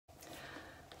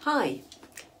Hi,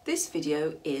 this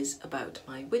video is about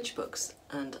my witch books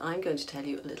and I'm going to tell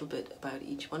you a little bit about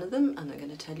each one of them, and I'm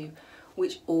going to tell you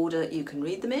which order you can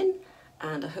read them in,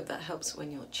 and I hope that helps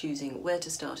when you're choosing where to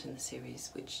start in the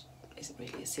series, which isn't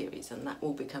really a series, and that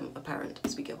will become apparent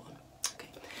as we go on. Okay,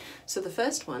 so the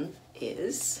first one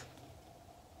is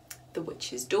The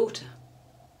Witch's Daughter,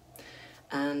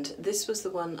 and this was the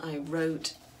one I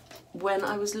wrote when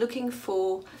I was looking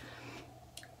for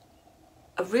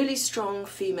a really strong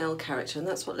female character, and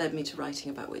that's what led me to writing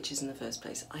about witches in the first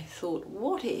place. I thought,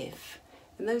 what if,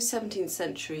 in those 17th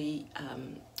century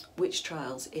witch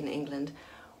trials in England,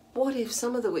 what if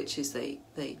some of the witches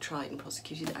they tried and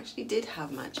prosecuted actually did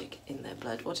have magic in their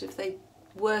blood? What if they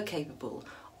were capable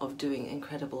of doing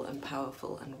incredible and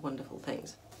powerful and wonderful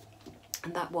things?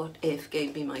 And that what if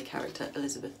gave me my character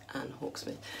Elizabeth Ann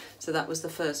Hawksmith. So that was the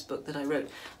first book that I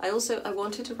wrote. I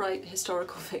wanted to write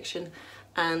historical fiction,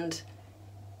 and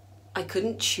I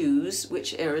couldn't choose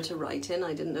which era to write in.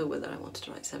 I didn't know whether I wanted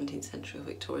to write 17th century or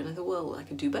Victorian. I thought, well, I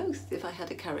could do both if I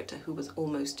had a character who was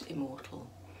almost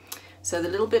immortal. So the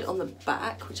little bit on the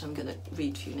back, which I'm going to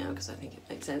read for you now because I think it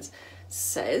makes sense,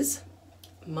 says,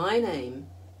 "My name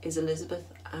is Elizabeth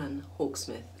Ann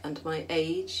Hawksmith and my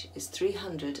age is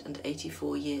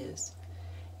 384 years.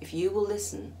 If you will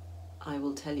listen, I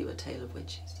will tell you a tale of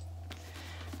witches."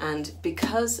 And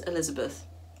because Elizabeth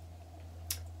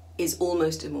is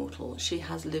almost immortal, she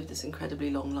has lived this incredibly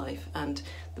long life, and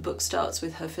the book starts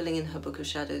with her filling in her book of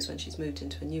shadows when she's moved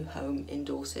into a new home in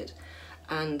Dorset,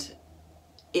 and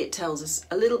it tells us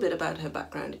a little bit about her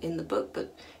background in the book,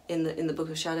 but in the book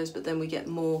of shadows, but then we get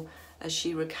more as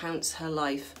she recounts her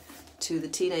life to the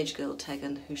teenage girl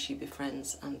Tegan, who she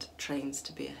befriends and trains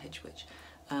to be a hedge witch.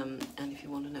 And if you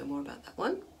want to know more about that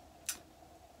one,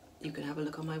 you can have a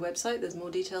look on my website. There's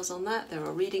more details on that. There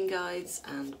are reading guides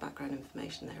and background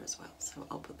information there as well. So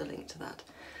I'll put the link to that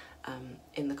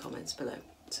in the comments below.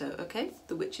 So, okay,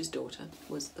 The Witch's Daughter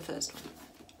was the first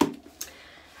one.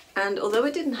 And although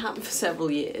it didn't happen for several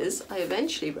years, I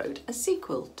eventually wrote a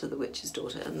sequel to The Witch's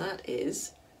Daughter, and that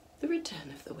is The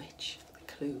Return of the Witch.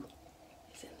 The clue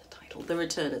is in the title, The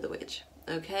Return of the Witch.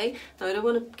 Okay, now I don't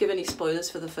want to give any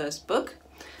spoilers for the first book,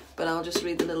 but I'll just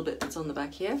read the little bit that's on the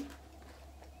back here.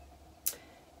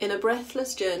 In a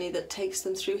breathless journey that takes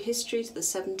them through history to the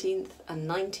 17th and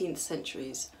 19th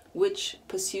centuries, witch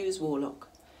pursues warlock.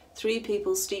 Three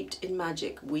people steeped in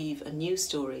magic weave a new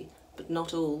story, but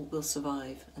not all will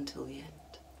survive until the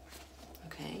end.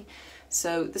 Okay,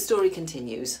 so the story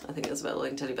continues. I think that's about all I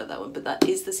can tell you about that one, but that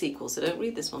is the sequel, so don't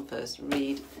read this one first,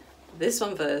 read this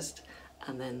one first,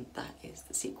 and then that is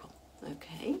the sequel.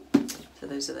 Okay, so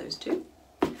those are those two.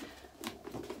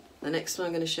 The next one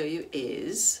I'm going to show you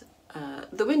is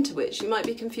The Winter Witch. You might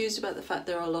be confused about the fact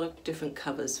there are a lot of different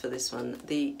covers for this one.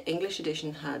 The English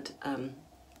edition had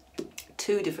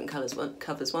two different covers,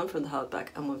 one for the hardback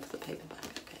and one for the paperback.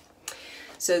 Okay.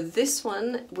 So this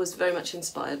one was very much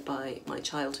inspired by my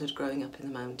childhood growing up in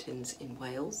the mountains in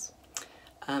Wales.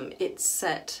 It's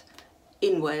set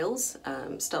in Wales,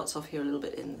 starts off here a little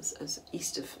bit as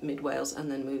east of mid-Wales and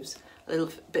then moves a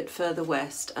little bit further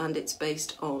west, and it's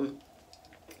based on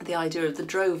the idea of the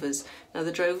drovers. Now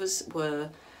the drovers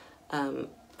were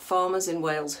farmers in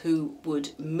Wales who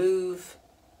would move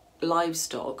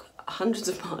livestock hundreds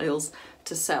of miles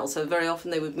to sell. So very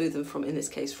often they would move them from, in this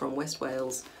case, from West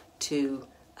Wales to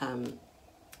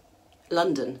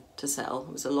London to sell.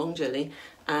 It was a long journey,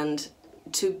 and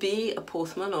to be a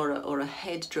Porthman or a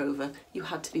head drover, you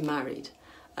had to be married.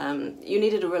 You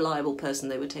needed a reliable person.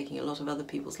 They were taking a lot of other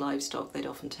people's livestock. They'd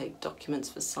often take documents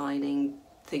for signing,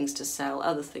 things to sell,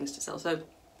 other things to sell. So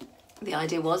the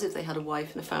idea was if they had a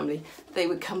wife and a family, they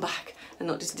would come back and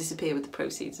not just disappear with the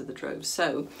proceeds of the drove.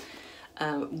 So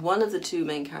one of the two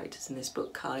main characters in this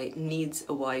book, Kai, needs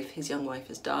a wife. His young wife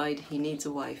has died. He needs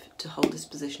a wife to hold his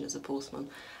position as a Porthman.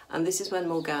 And this is when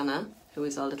Morgana, who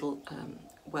is our little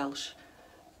Welsh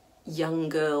young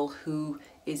girl who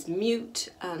is mute,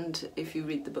 and if you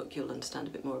read the book you'll understand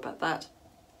a bit more about that,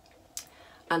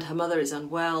 and her mother is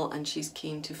unwell and she's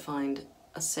keen to find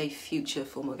a safe future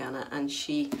for Morgana, and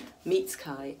she meets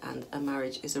Kai and a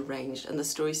marriage is arranged, and the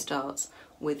story starts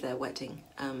with their wedding,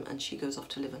 and she goes off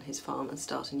to live on his farm and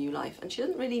start a new life, and she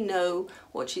doesn't really know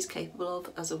what she's capable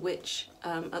of as a witch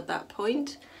at that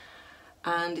point,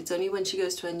 and it's only when she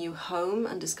goes to her new home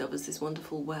and discovers this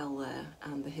wonderful well there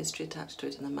and the history attached to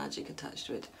it and the magic attached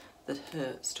to it that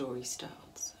her story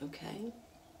starts. Okay,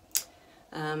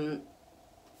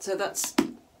 so that's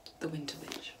The Winter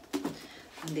Witch.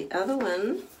 And the other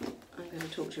one I'm going to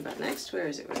talk to you about next, where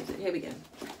is it? Here we go.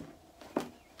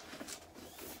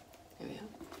 Here we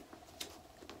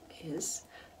are. Is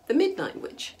The Midnight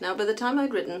Witch. Now, by the time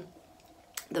I'd written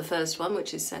the first one,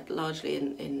 which is set largely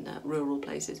in rural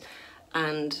places,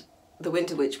 and The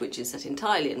Winter Witch, which is set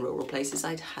entirely in rural places,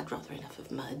 I'd had rather enough of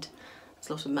mud. There's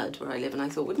a lot of mud where I live, and I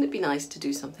thought, wouldn't it be nice to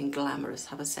do something glamorous,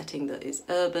 have a setting that is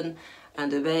urban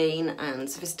and urbane and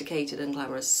sophisticated and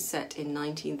glamorous, set in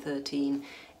 1913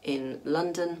 in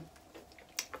London.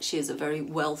 She is a very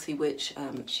wealthy witch.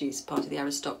 She's part of the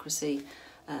aristocracy.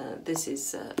 This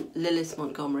is Lilith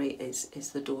Montgomery is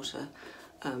the daughter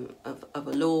of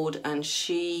a lord, and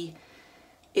she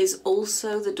is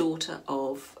also the daughter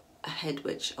of a head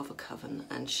witch of a coven,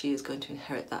 and she is going to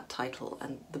inherit that title,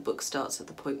 and the book starts at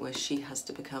the point where she has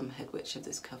to become head witch of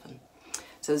this coven.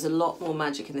 So there's a lot more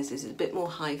magic in this. This is a bit more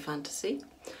high fantasy,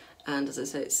 and as I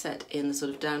say, it's set in the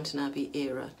sort of Downton Abbey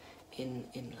era in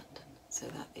London. So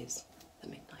that is The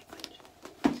Midnight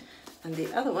Witch. And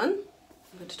the other one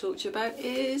I'm going to talk to you about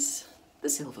is The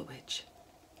Silver Witch.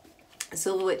 The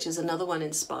Silver Witch is another one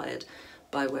inspired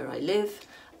by where I live.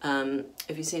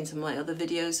 If you've seen some of my other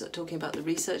videos talking about the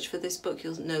research for this book,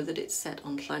 you'll know that it's set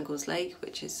on Llangors Lake,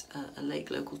 which is a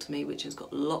lake local to me, which has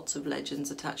got lots of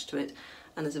legends attached to it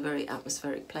and is a very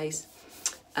atmospheric place.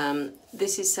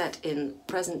 This is set in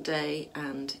present day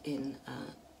and in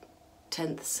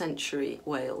 10th century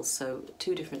Wales, so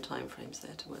two different time frames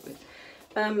there to work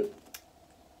with.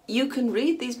 You can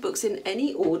read these books in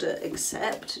any order,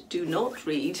 except do not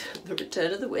read The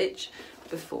Return of the Witch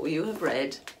before you have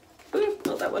read,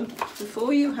 not that one,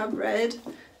 before you have read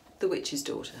The Witch's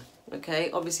Daughter.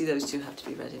 Okay, obviously those two have to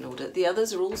be read in order. The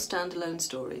others are all standalone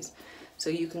stories, so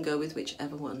you can go with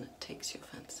whichever one takes your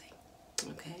fancy.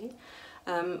 Okay,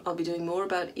 I'll be doing more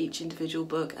about each individual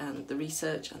book and the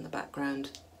research and the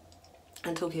background,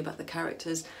 and talking about the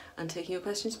characters and taking your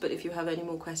questions. But if you have any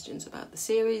more questions about the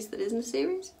series that isn't a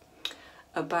series,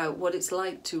 about what it's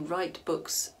like to write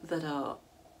books that are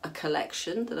a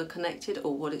collection, that are connected,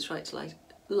 or what it's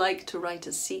like to write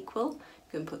a sequel,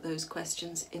 you can put those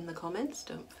questions in the comments.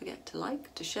 Don't forget to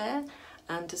like, to share,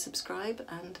 and to subscribe,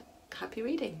 and happy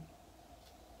reading.